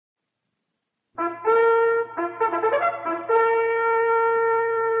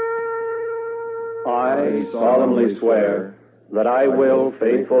solemnly swear that I will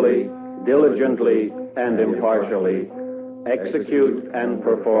faithfully, diligently, and impartially execute and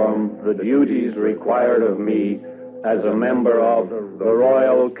perform the duties required of me as a member of the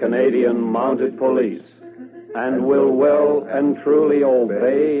Royal Canadian Mounted Police, and will well and truly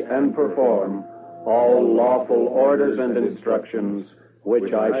obey and perform all lawful orders and instructions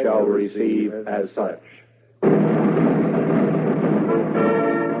which I shall receive as such.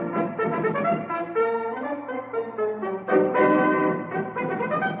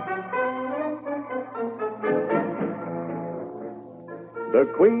 The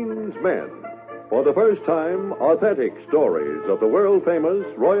Queen's Men. For the first time, authentic stories of the world-famous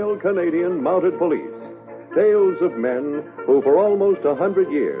Royal Canadian Mounted Police. Tales of men who for almost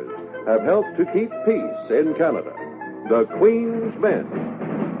 100 years have helped to keep peace in Canada. The Queen's Men.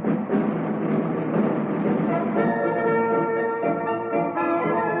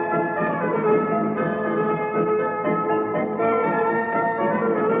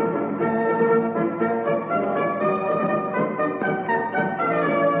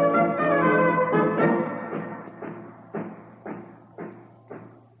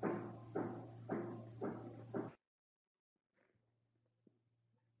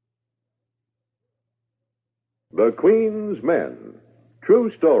 The Queen's Men.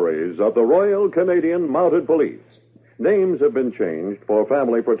 True stories of the Royal Canadian Mounted Police. Names have been changed for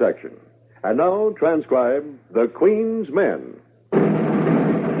family protection. And now transcribe The Queen's Men.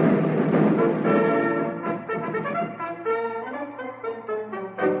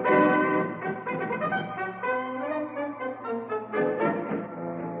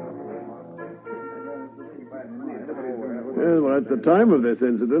 Well, at the time of this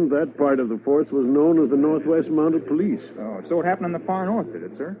incident, that part of the force was known as the Northwest Mounted Police. Oh, so it happened in the far north, did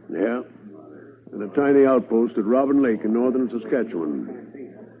it, sir? Yeah. At a tiny outpost at Robin Lake in northern Saskatchewan.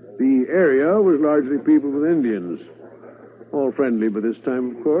 The area was largely peopled with Indians. All friendly by this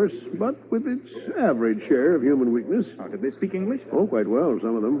time, of course, but with its average share of human weakness. Oh, did they speak English? Oh, quite well,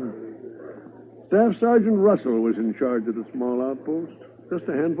 some of them. Staff Sergeant Russell was in charge of the small outpost. Just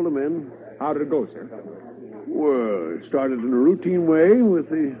a handful of men. How did it go, sir? Well, it started in a routine way with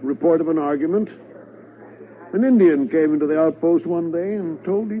the report of an argument. An Indian came into the outpost one day and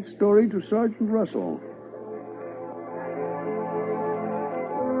told his story to Sergeant Russell.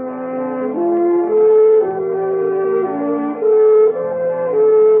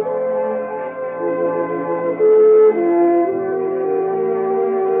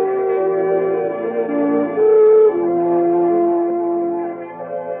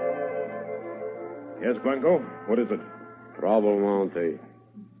 Yes, Blanco? What is it? Trouble, Monty.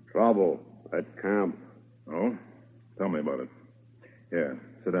 Trouble at camp. Oh? Tell me about it. Yeah,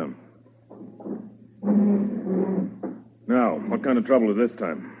 sit down. Now, what kind of trouble is this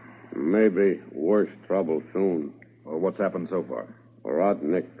time? Maybe worse trouble soon. Well, what's happened so far?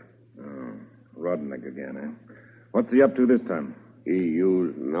 Rodnick. Oh, Rodnick again, eh? What's he up to this time? He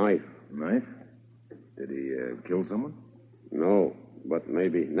used knife. Knife? Did he kill someone? No, but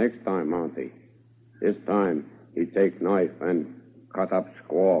maybe next time, Monty. This time, he take knife and cut up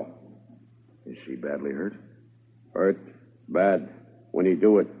squaw. Is she badly hurt? Hurt bad when he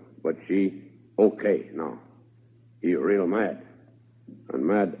do it, but she okay now. He real mad. And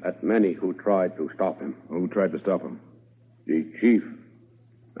mad at many who tried to stop him. Who tried to stop him? The chief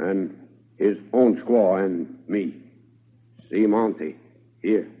and his own squaw and me. See, Monty,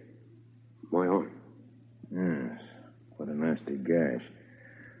 here, my arm. Yes, what a nasty gash.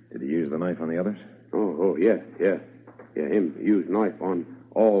 Did he use the knife on the others? Oh, yeah. Yeah, him use knife on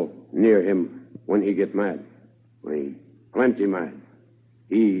all near him when he get mad. When he plenty mad.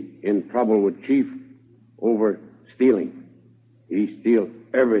 He in trouble with chief over stealing. He steal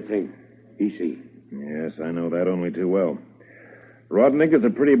everything he see. Yes, I know that only too well. Rodnick is a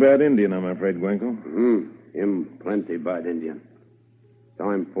pretty bad Indian, I'm afraid, Gwenko. Him plenty bad Indian.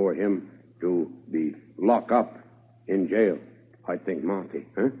 Time for him to be locked up in jail, I think, Monty,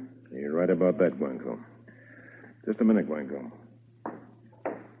 huh? You're right about that, Gwenko. Just a minute, Gwenko.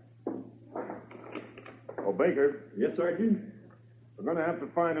 Oh, Baker. Yes, Sergeant? We're going to have to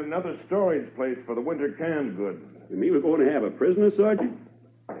find another storage place for the winter canned goods. You mean we're going to have a prisoner, Sergeant?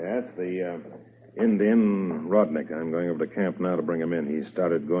 Yes, the Indian Rodnick. I'm going over to camp now to bring him in. He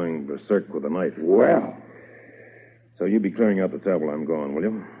started going berserk with a knife. Well. So you be clearing out the cell while I'm gone, will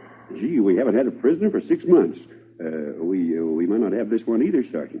you? Gee, we haven't had a prisoner for 6 months. We might not have this one either,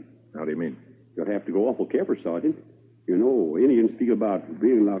 Sergeant. How do you mean? You'll have to go awful careful, Sergeant. You know, Indians feel about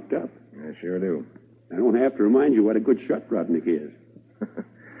being locked up. I sure do. I don't have to remind you what a good shot Rodnick is.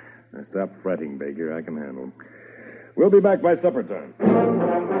 Now, stop fretting, Baker. I can handle him. We'll be back by supper time.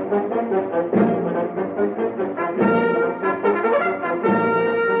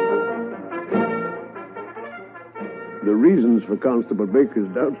 The reasons for Constable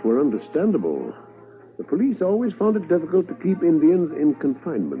Baker's doubts were understandable. The police always found it difficult to keep Indians in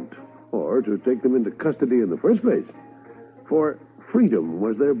confinement, or to take them into custody in the first place. For freedom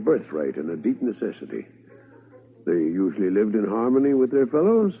was their birthright and a deep necessity. They usually lived in harmony with their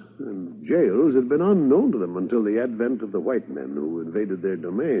fellows, and jails had been unknown to them until the advent of the white men who invaded their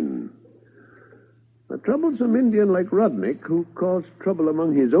domain. A troublesome Indian like Rudnick, who caused trouble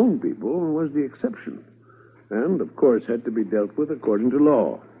among his own people, was the exception, and, of course, had to be dealt with according to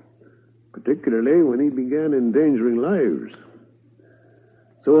law, particularly when he began endangering lives.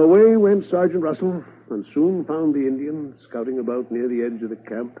 So away went Sergeant Russell, and soon found the Indian scouting about near the edge of the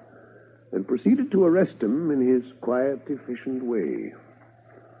camp, and proceeded to arrest him in his quiet, efficient way.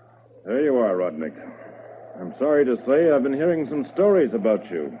 There you are, Rodnick. I'm sorry to say I've been hearing some stories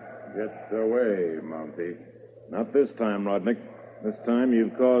about you. Get away, Mountie. Not this time, Rodnick. This time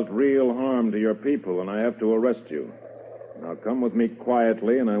you've caused real harm to your people, and I have to arrest you. Now come with me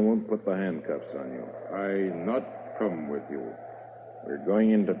quietly, and I won't put the handcuffs on you. I not come with you. We're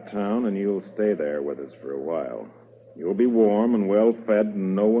going into town, and you'll stay there with us for a while. You'll be warm and well-fed,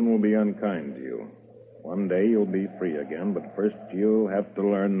 and no one will be unkind to you. One day you'll be free again, but first you'll have to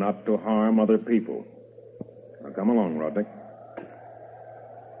learn not to harm other people. Now come along, Rodnick.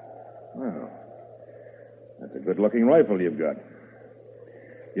 Well, that's a good-looking rifle you've got.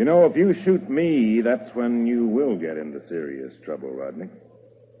 You know, if you shoot me, that's when you will get into serious trouble, Rodnick.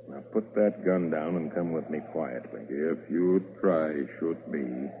 Now put that gun down and come with me quietly. If you try shoot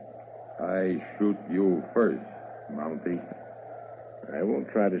me, I shoot you first, Mountie. I won't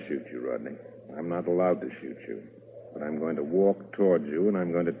try to shoot you, Rodney. I'm not allowed to shoot you. But I'm going to walk towards you, and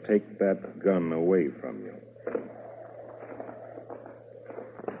I'm going to take that gun away from you.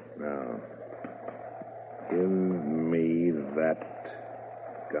 Now, give me that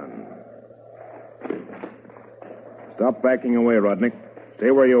gun. Stop backing away, Rodnick.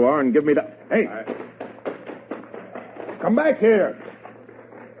 Stay where you are and give me that... Hey! Come back here!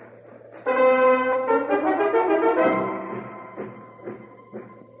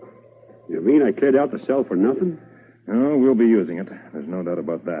 You mean I cleared out the cell for nothing? No, we'll be using it. There's no doubt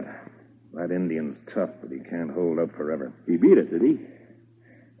about that. That Indian's tough, but he can't hold up forever. He beat it, did he?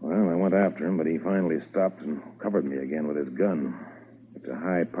 Well, I went after him, but he finally stopped and covered me again with his gun. It's a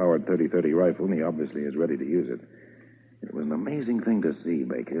high-powered 30-30 rifle, and he obviously is ready to use it. It was an amazing thing to see,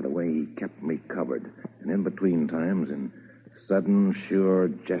 Baker, the way he kept me covered. And in between times, in sudden, sure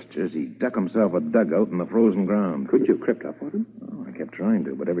gestures, he'd duck himself a dugout in the frozen ground. Couldn't you have crept up on him? Oh, I kept trying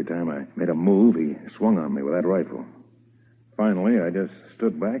to, but every time I made a move, he swung on me with that rifle. Finally, I just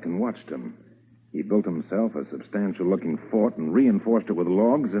stood back and watched him. He built himself a substantial-looking fort and reinforced it with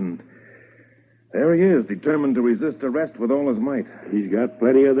logs, and there he is, determined to resist arrest with all his might. He's got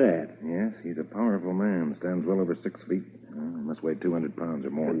plenty of that. Yes, he's a powerful man. Stands well over 6 feet. Must weigh 200 pounds or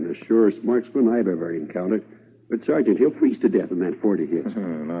more. And the surest marksman I've ever encountered. But, Sergeant, he'll freeze to death in that fort of his.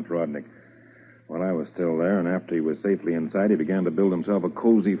 Not Rodnick. While I was still there, and after he was safely inside, he began to build himself a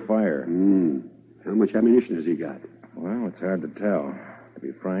cozy fire. How much ammunition has he got? Well, it's hard to tell. To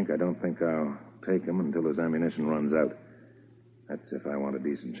be frank, I don't think I'll take him until his ammunition runs out. That's if I want a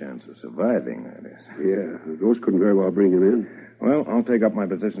decent chance of surviving, that is. Yeah, the ghost couldn't very well bring him in. Well, I'll take up my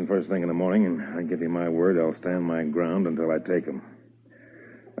position first thing in the morning, and I give you my word I'll stand my ground until I take him.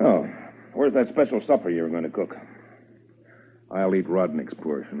 Oh, where's that special supper you were going to cook? I'll eat Rodnick's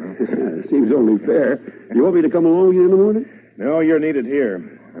portion, huh? Seems only fair. You want me to come along with you in the morning? No, you're needed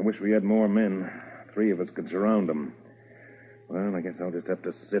here. I wish we had more men. 3 of us could surround him. Well, I guess I'll just have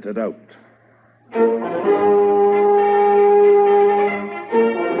to sit it out.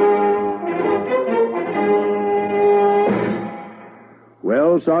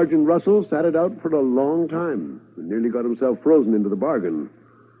 Well, Sergeant Russell sat it out for a long time and nearly got himself frozen into the bargain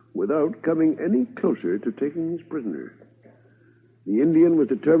without coming any closer to taking his prisoner. The Indian was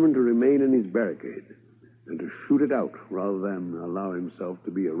determined to remain in his barricade and to shoot it out rather than allow himself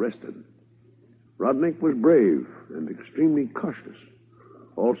to be arrested. Rodnick was brave and extremely cautious.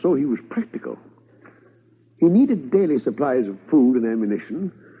 Also, he was practical. He needed daily supplies of food and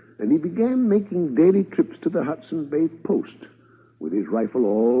ammunition, and he began making daily trips to the Hudson Bay post, with his rifle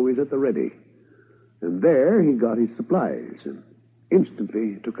always at the ready. And there he got his supplies, and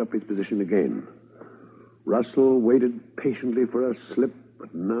instantly took up his position again. Russell waited patiently for a slip,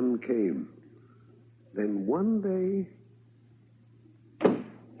 but none came. Then one day...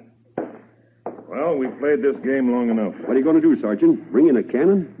 Well, we've played this game long enough. What are you going to do, Sergeant? Bring in a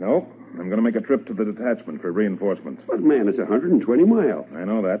cannon? No, I'm going to make a trip to the detachment for reinforcements. But, man, it's 120 miles. I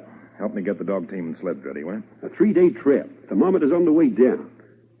know that. Help me get the dog team and sled ready, will you? A 3-day trip. Thermometer's on the way down.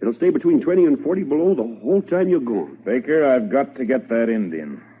 It'll stay between 20 and 40 below the whole time you're gone. Baker, I've got to get that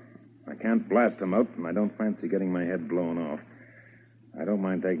Indian. I can't blast him out, and I don't fancy getting my head blown off. I don't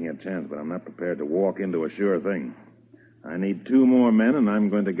mind taking a chance, but I'm not prepared to walk into a sure thing. I need 2 more men, and I'm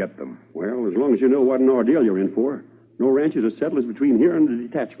going to get them. Well, as long as you know what an ordeal you're in for. No ranches or settlers between here and the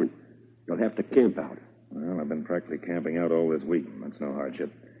detachment. You'll have to camp out. Well, I've been practically camping out all this week. That's no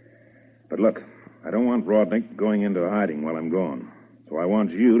hardship. But look, I don't want Rodnick going into hiding while I'm gone. So I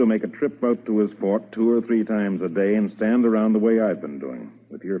want you to make a trip out to his fort 2 or 3 times a day and stand around the way I've been doing.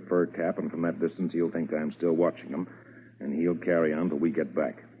 With your fur cap, and from that distance, he'll think I'm still watching him, and he'll carry on till we get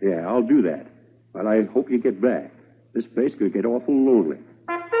back. Yeah, I'll do that. But I hope you get back. This place could get awful lonely.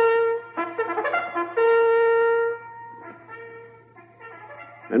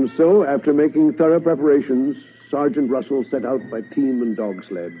 And so, after making thorough preparations, Sergeant Russell set out by team and dog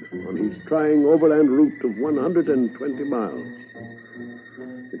sled on his trying overland route of 120 miles.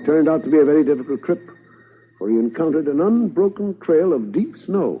 It turned out to be a very difficult trip, for he encountered an unbroken trail of deep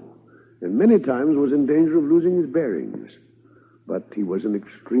snow, and many times was in danger of losing his bearings. But he was an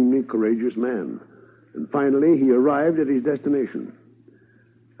extremely courageous man, and finally he arrived at his destination.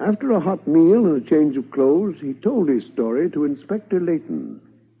 After a hot meal and a change of clothes, he told his story to Inspector Layton.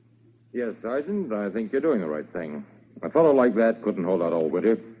 Yes, Sergeant, I think you're doing the right thing. A fellow like that couldn't hold out all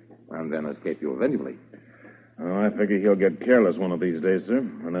winter and then escape you eventually. Oh, I figure he'll get careless one of these days, sir,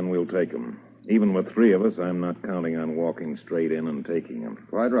 and then we'll take him. Even with 3 of us, I'm not counting on walking straight in and taking him.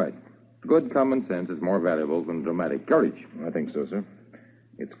 Quite right. Good common sense is more valuable than dramatic courage. I think so, sir.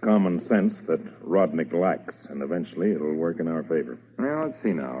 It's common sense that Rodnick lacks, and eventually it'll work in our favor. Well, let's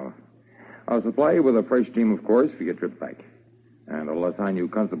see now. I'll supply you with a fresh team, of course, for your trip back. And I'll assign you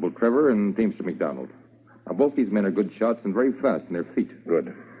Constable Trevor and Teamster McDonald. Now, both these men are good shots and very fast in their feet.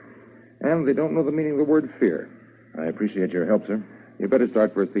 Good. And they don't know the meaning of the word fear. I appreciate your help, sir. You better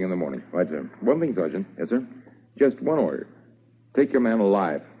start first thing in the morning. Right, sir. One thing, Sergeant. Yes, sir? Just one order. Take your man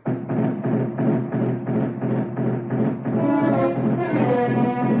alive.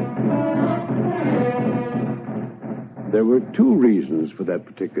 There were 2 reasons for that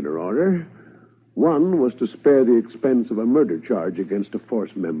particular order. One was to spare the expense of a murder charge against a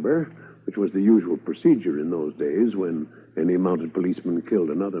force member, which was the usual procedure in those days when any mounted policeman killed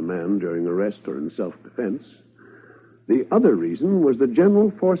another man during arrest or in self-defense. The other reason was the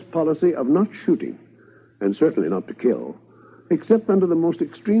general force policy of not shooting, and certainly not to kill, except under the most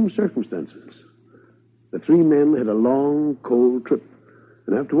extreme circumstances. The 3 men had a long, cold trip,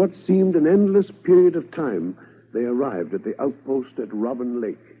 and after what seemed an endless period of time, they arrived at the outpost at Robin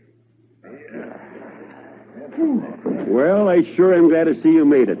Lake. Well, I sure am glad to see you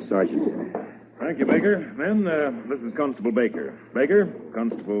made it, Sergeant. Thank you, Baker. Men, this is Constable Baker. Baker,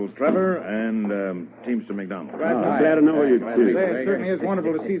 Constables Trevor, and Teamster McDonald. Glad to know you, too. It certainly is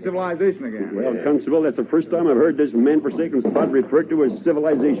wonderful to see civilization again. Well, Constable, that's the first time I've heard this man-forsaken spot referred to as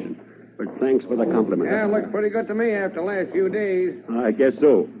civilization. But thanks for the compliment. Yeah, looks pretty good to me after the last few days. I guess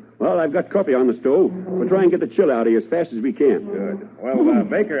so. Well, I've got coffee on the stove. We'll try and get the chill out of here as fast as we can. Good. Well,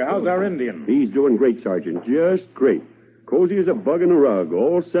 Baker, how's our Indian? He's doing great, Sergeant. Just great. Cozy as a bug in a rug,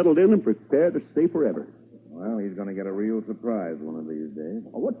 all settled in and prepared to stay forever. Well, he's going to get a real surprise one of these days.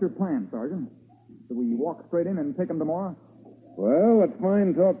 Well, what's your plan, Sergeant? Do we walk straight in and take him tomorrow? Well, that's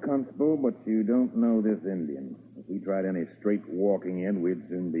fine talk, Constable, but you don't know this Indian. If we tried any straight walking in, we'd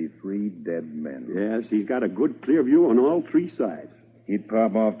soon be 3 dead men. Yes, he's got a good, clear view on all 3 sides. He'd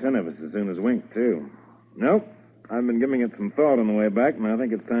pop off 10 of us as soon as winked, too. Nope. I've been giving it some thought on the way back, and I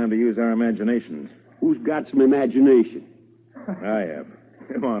think it's time to use our imaginations. Who's got some imagination? I have.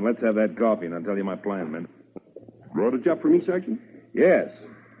 Come on, let's have that coffee, and I'll tell you my plan, men. Brought a job for me, Sergeant? Yes.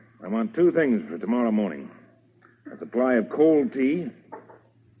 I want 2 things for tomorrow morning. A supply of cold tea,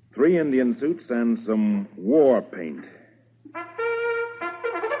 3 Indian suits, and some war paint.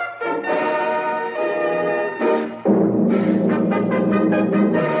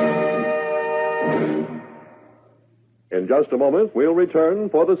 In just a moment, we'll return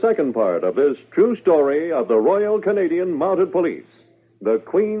for the second part of this true story of the Royal Canadian Mounted Police, the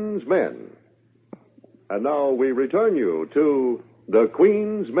Queen's Men. And now we return you to the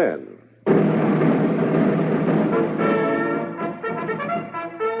Queen's Men.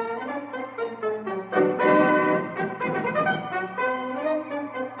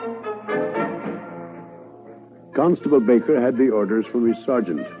 Constable Baker had the orders from his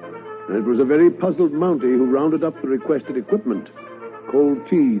sergeant, and it was a very puzzled Mountie who rounded up the requested equipment: cold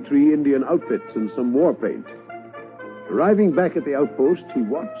tea, 3 Indian outfits, and some war paint. Arriving back at the outpost, he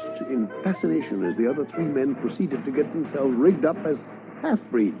watched in fascination as the other 3 men proceeded to get themselves rigged up as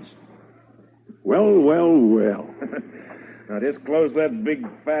half-breeds. Well, well, well. Now, just close that big,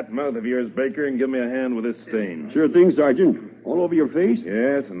 fat mouth of yours, Baker, and give me a hand with this stain. Sure thing, Sergeant. All over your face?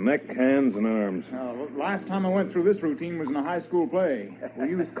 Yes, neck, hands, and arms. Last time I went through this routine was in a high school play. We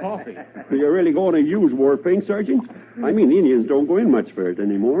used coffee. You're really going to use war paint, Sergeant? I mean, Indians don't go in much for it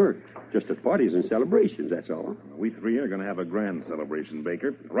anymore. Just at parties and celebrations, that's all. We three are going to have a grand celebration,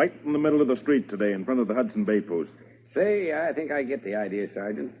 Baker. Right in the middle of the street today, in front of the Hudson Bay Post. Say, I think I get the idea,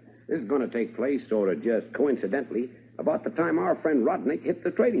 Sergeant. This is going to take place sort of just coincidentally about the time our friend Rodnick hit the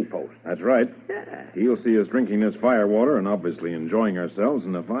trading post. That's right. Yeah. He'll see us drinking this firewater and obviously enjoying ourselves,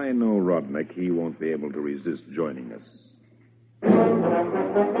 and if I know Rodnick, he won't be able to resist joining us.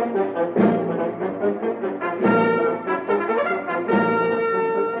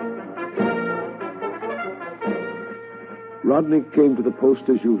 Rodnick came to the post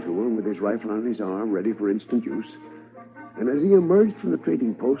as usual with his rifle on his arm, ready for instant use. And as he emerged from the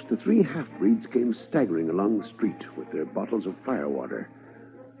trading post, the three half-breeds came staggering along the street with their bottles of firewater.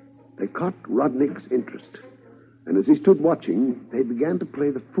 They caught Rodnick's interest, and as he stood watching, they began to play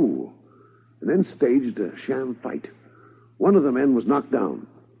the fool, and then staged a sham fight. One of the men was knocked down.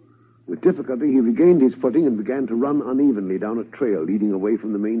 With difficulty, he regained his footing and began to run unevenly down a trail leading away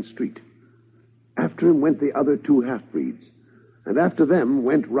from the main street. After him went the other two half-breeds, and after them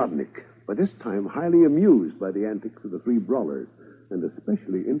went Rodnick, by this time highly amused by the antics of the three brawlers, and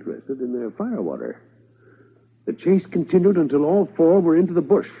especially interested in their firewater. The chase continued until all four were into the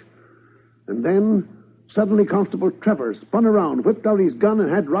bush. And then, suddenly, Constable Trevor spun around, whipped out his gun,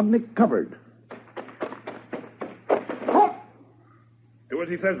 and had Rodnick covered. Do as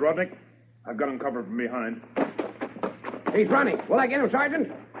he says, Rodnick. I've got him covered from behind. He's running. Will I get him,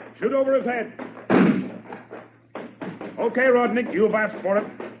 Sergeant? Shoot over his head. Okay, Rodnick, you've asked for it.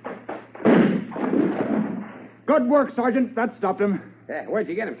 Good work, Sergeant. That stopped him. Where'd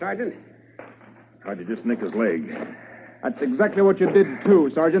you get him, Sergeant? How'd you just nick his leg? That's exactly what you did,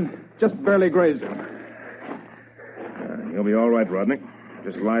 too, Sergeant. Just barely grazed him. You'll be all right, Rodnick.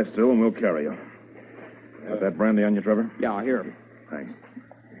 Just lie still and we'll carry you. Got that brandy on you, Trevor? Yeah, here. Thanks.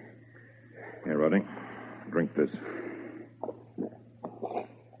 Here, Rodnick. Drink this.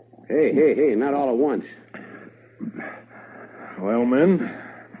 Hey, not all at once. Well, men,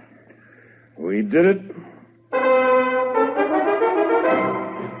 we did it.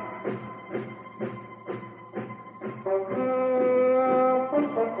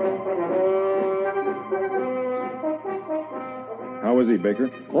 How is he, Baker?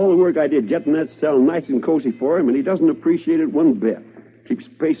 All the work I did getting that cell nice and cozy for him, and he doesn't appreciate it one bit. Keeps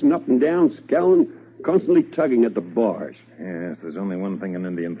pacing up and down, scowling, constantly tugging at the bars. Yes, there's only one thing an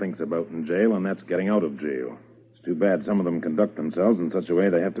Indian thinks about in jail, and that's getting out of jail. It's too bad some of them conduct themselves in such a way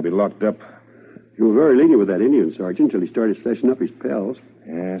they have to be locked up. You were very lenient with that Indian, Sergeant, till he started slashing up his pals.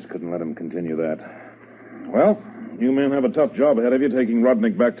 Yes, couldn't let him continue that. Well, you men have a tough job ahead of you taking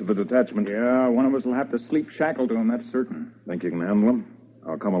Rodnick back to the detachment. Yeah, one of us will have to sleep shackled to him, that's certain. Think you can handle him?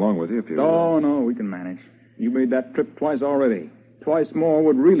 I'll come along with you if you... Oh, no, we can manage. You made that trip twice already. Twice more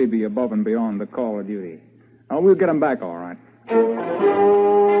would really be above and beyond the call of duty. Now, we'll get him back all right.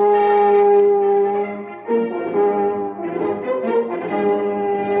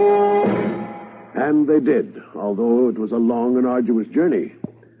 And they did, although it was a long and arduous journey.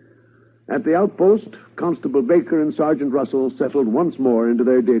 At the outpost, Constable Baker and Sergeant Russell settled once more into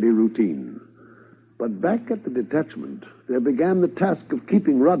their daily routine. But back at the detachment, there began the task of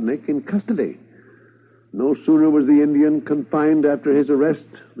keeping Rodnick in custody. No sooner was the Indian confined after his arrest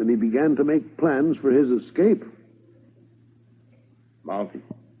than he began to make plans for his escape. Mounty.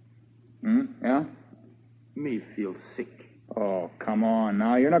 Yeah? Me feel sick. Oh, come on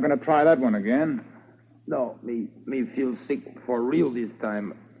now. You're not going to try that one again. No, me feel sick for real this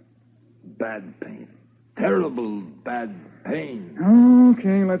time. Bad pain. Terrible bad pain.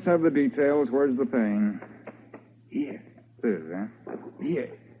 Okay, let's have the details. Where's the pain? Here. This, huh? Here.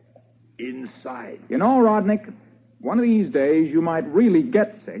 Inside. You know, Rodnick, one of these days you might really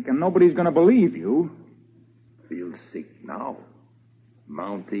get sick and nobody's going to believe you. Feel sick now.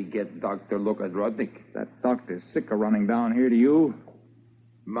 Mounty get doctor look at Rodnick. That doctor's sick of running down here to you.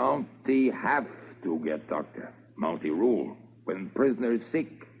 Mounty have to get doctor. Mounty rule. When prisoner is sick,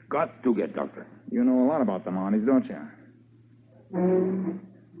 got to get doctor. You know a lot about the Mounties, don't you?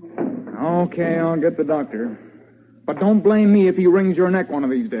 Okay, I'll get the doctor. But don't blame me if he wrings your neck one of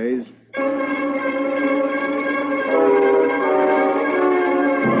these days.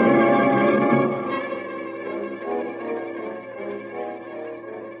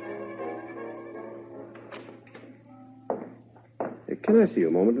 Can I see you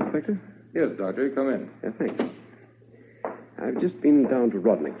a moment, Inspector? Yes, doctor, come in. Yeah, thanks. I've just been down to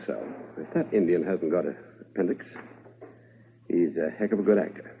Rodnick's cell. If that Indian hasn't got an appendix. He's a heck of a good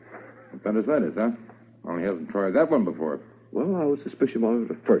actor. Appendicitis, huh? Only hasn't tried that one before. Well, I was suspicious of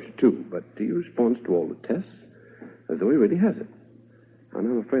it at first, too, but he responds to all the tests as though he really has it. And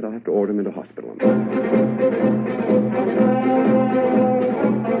I'm afraid I'll have to order him into hospital.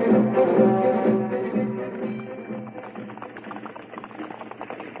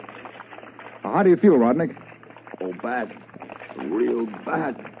 How do you feel, Rodnick? Oh, bad. Real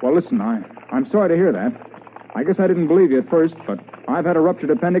bad. Well, listen, I'm sorry to hear that. I guess I didn't believe you at first, but I've had a ruptured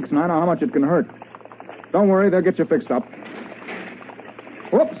appendix, and I know how much it can hurt. Don't worry, they'll get you fixed up.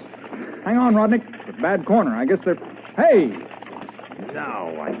 Whoops. Hang on, Rodnick. It's a bad corner. I guess they're... Hey! Now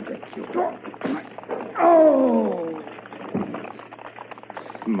I get you. Oh!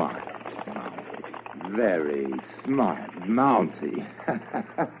 Smart Mountie. Very smart Mountie.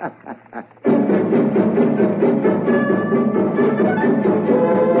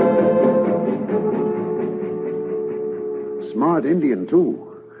 Smart Indian, too.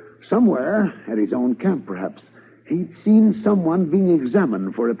 Somewhere, at his own camp, perhaps, he'd seen someone being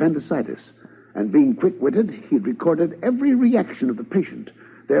examined for appendicitis. And being quick-witted, he'd recorded every reaction of the patient.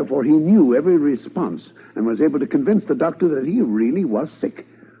 Therefore, he knew every response and was able to convince the doctor that he really was sick.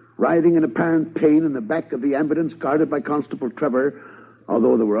 Writhing in apparent pain in the back of the ambulance guarded by Constable Trevor,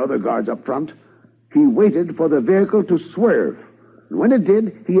 although there were other guards up front, he waited for the vehicle to swerve. And when it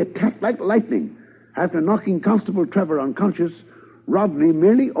did, he attacked like lightning. After knocking Constable Trevor unconscious, Rodney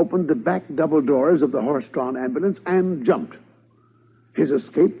merely opened the back double doors of the horse-drawn ambulance and jumped. His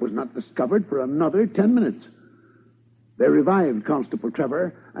escape was not discovered for another 10 minutes. They revived Constable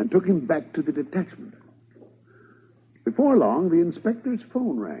Trevor and took him back to the detachment. Before long, the inspector's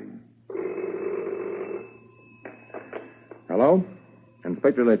phone rang. Hello?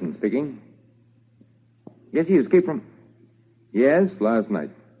 Inspector Layton speaking. Yes, he escaped from... Yes, last night.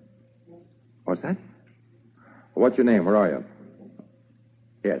 What's that? What's your name? Where are you?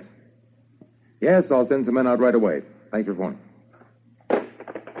 Yes. Yes, I'll send some men out right away. Thanks for phoning.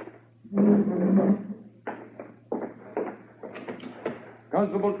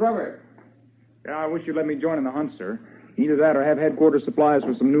 Constable Trevor. Yeah, I wish you'd let me join in the hunt, sir. Either that or have headquarters supplies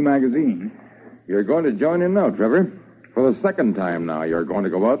for some new magazine. You're going to join in now, Trevor. For the second time now, you're going to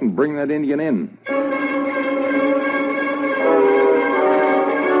go out and bring that Indian in.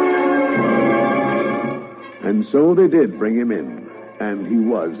 And so they did bring him in, and he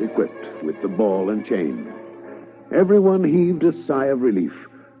was equipped with the ball and chain. Everyone heaved a sigh of relief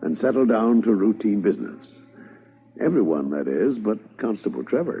and settled down to routine business. Everyone, that is, but Constable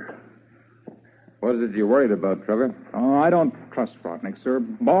Trevor. What is it you're worried about, Trevor? Oh, I don't trust Rodnick, sir.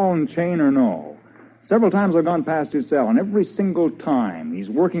 Ball and chain or no. Several times I've gone past his cell, and every single time he's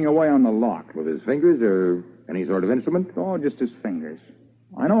working away on the lock. With his fingers or any sort of instrument? Oh, just his fingers.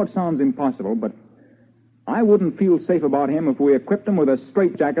 I know it sounds impossible, but I wouldn't feel safe about him if we equipped him with a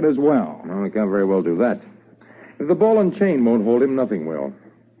straitjacket as well. Well, we can't very well do that. If the ball and chain won't hold him, nothing will.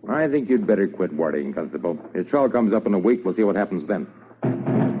 I think you'd better quit worrying, Constable. His trial comes up in a week. We'll see what happens then.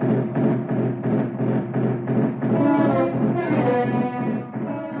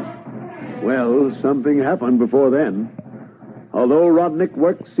 Well, something happened before then. Although Rodnick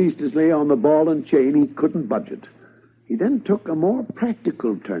worked ceaselessly on the ball and chain, he couldn't budge it. He then took a more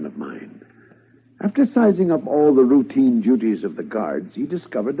practical turn of mind. After sizing up all the routine duties of the guards, he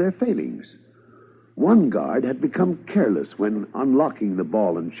discovered their failings. One guard had become careless when unlocking the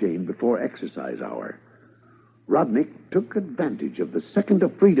ball and chain before exercise hour. Rodnick took advantage of the second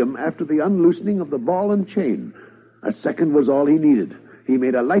of freedom after the unloosening of the ball and chain. A second was all he needed. He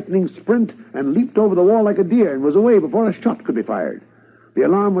made a lightning sprint and leaped over the wall like a deer and was away before a shot could be fired. The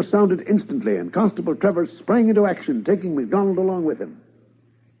alarm was sounded instantly, and Constable Trevor sprang into action, taking MacDonald along with him.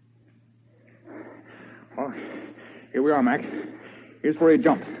 Well, here we are, Mac. Here's where he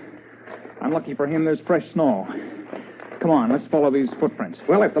jumped. Unlucky for him, there's fresh snow. Come on, let's follow these footprints.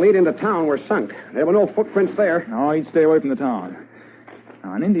 Well, if the lead into town were sunk, there were no footprints there. No, he'd stay away from the town.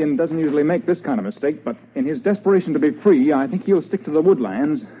 Now, an Indian doesn't usually make this kind of mistake, but in his desperation to be free, I think he'll stick to the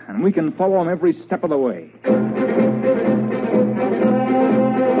woodlands, and we can follow him every step of the way.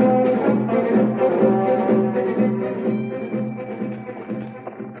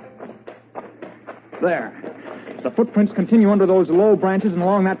 There. The footprints continue under those low branches and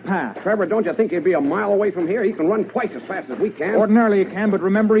along that path. Trevor, don't you think he'd be a mile away from here? He can run twice as fast as we can. Ordinarily he can, but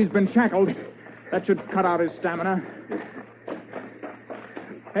remember, he's been shackled. That should cut out his stamina.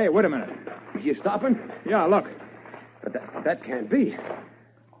 Hey, wait a minute. You stopping? Yeah, look. But that can't be.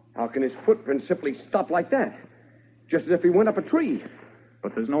 How can his footprints simply stop like that? Just as if he went up a tree.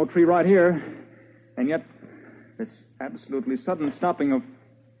 But there's no tree right here. And yet, this absolutely sudden stopping of...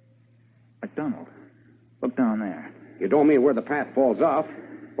 MacDonald. Look down there. You don't mean where the path falls off.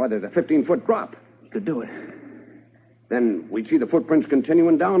 Why, there's a 15-foot drop. You could do it. Then we'd see the footprints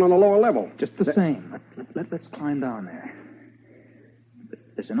continuing down on the lower level. Just the same. Let's climb down there.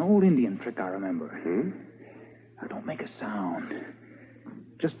 There's an old Indian trick I remember. Now, don't make a sound.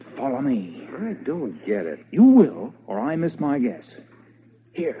 Just follow me. I don't get it. You will, or I miss my guess.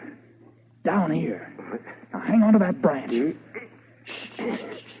 Here. Down here. Now, hang on to that branch.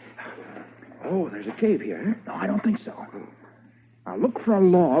 Oh, there's a cave here, huh? No, I don't think so. Now, look for a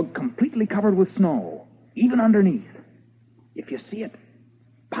log completely covered with snow, even underneath. If you see it,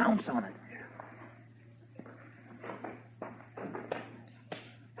 pounce on it.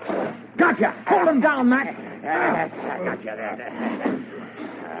 Gotcha! Hold him down, Mac. Gotcha there.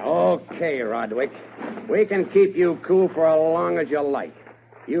 Okay, Rodwick. We can keep you cool for as long as you like.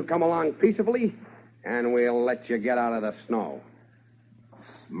 You come along peaceably, and we'll let you get out of the snow.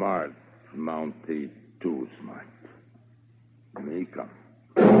 Smart, Mountie, too smart. Me come.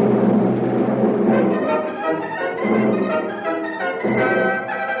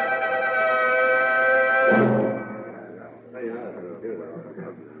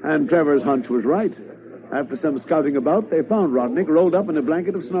 And Trevor's hunch was right. After some scouting about, they found Rodnick rolled up in a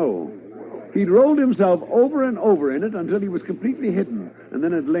blanket of snow. He'd rolled himself over and over in it until he was completely hidden, and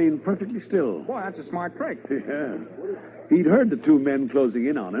then had lain perfectly still. Boy, that's a smart trick. Yeah. He'd heard the two men closing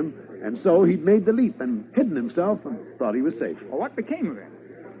in on him, and so he'd made the leap and hidden himself and thought he was safe. Well, what became of him?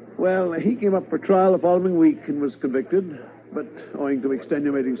 Well, he came up for trial the following week and was convicted, but owing to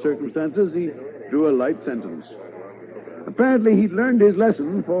extenuating circumstances, he drew a light sentence. Apparently, he'd learned his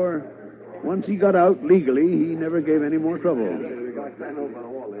lesson, for once he got out legally, he never gave any more trouble.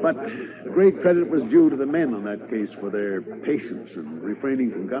 But great credit was due to the men on that case for their patience and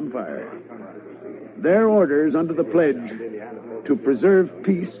refraining from gunfire. Their orders under the pledge to preserve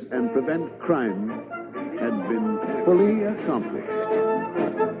peace and prevent crime had been fully accomplished.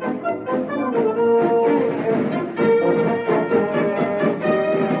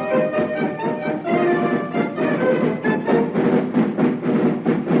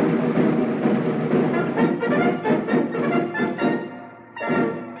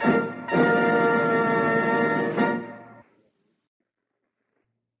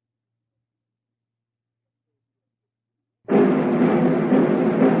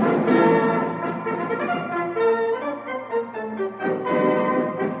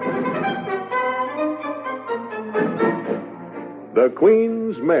 The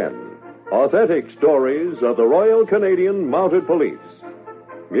Queen's Men, authentic stories of the Royal Canadian Mounted Police.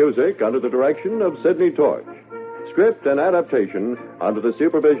 Music under the direction of Sidney Torch. Script and adaptation under the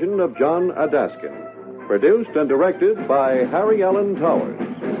supervision of John Adaskin. Produced and directed by Harry Allen Towers.